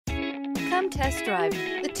Come test drive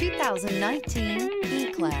the 2019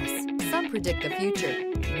 E-Class. Some predict the future.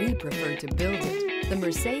 We prefer to build it. The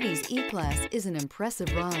Mercedes E-Class is an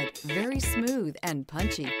impressive ride, very smooth and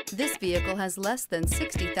punchy. This vehicle has less than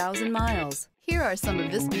 60,000 miles. Here are some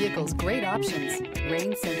of this vehicle's great options: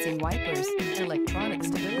 rain-sensing wipers, electronic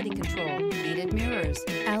stability control, heated mirrors,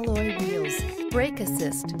 alloy wheels, brake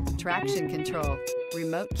assist, traction control,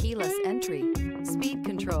 remote keyless entry, speed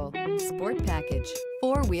control, sport package,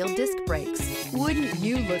 four-wheel disc brakes. Wouldn't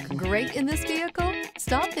you look great in this vehicle?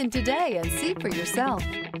 Stop in today and see for yourself.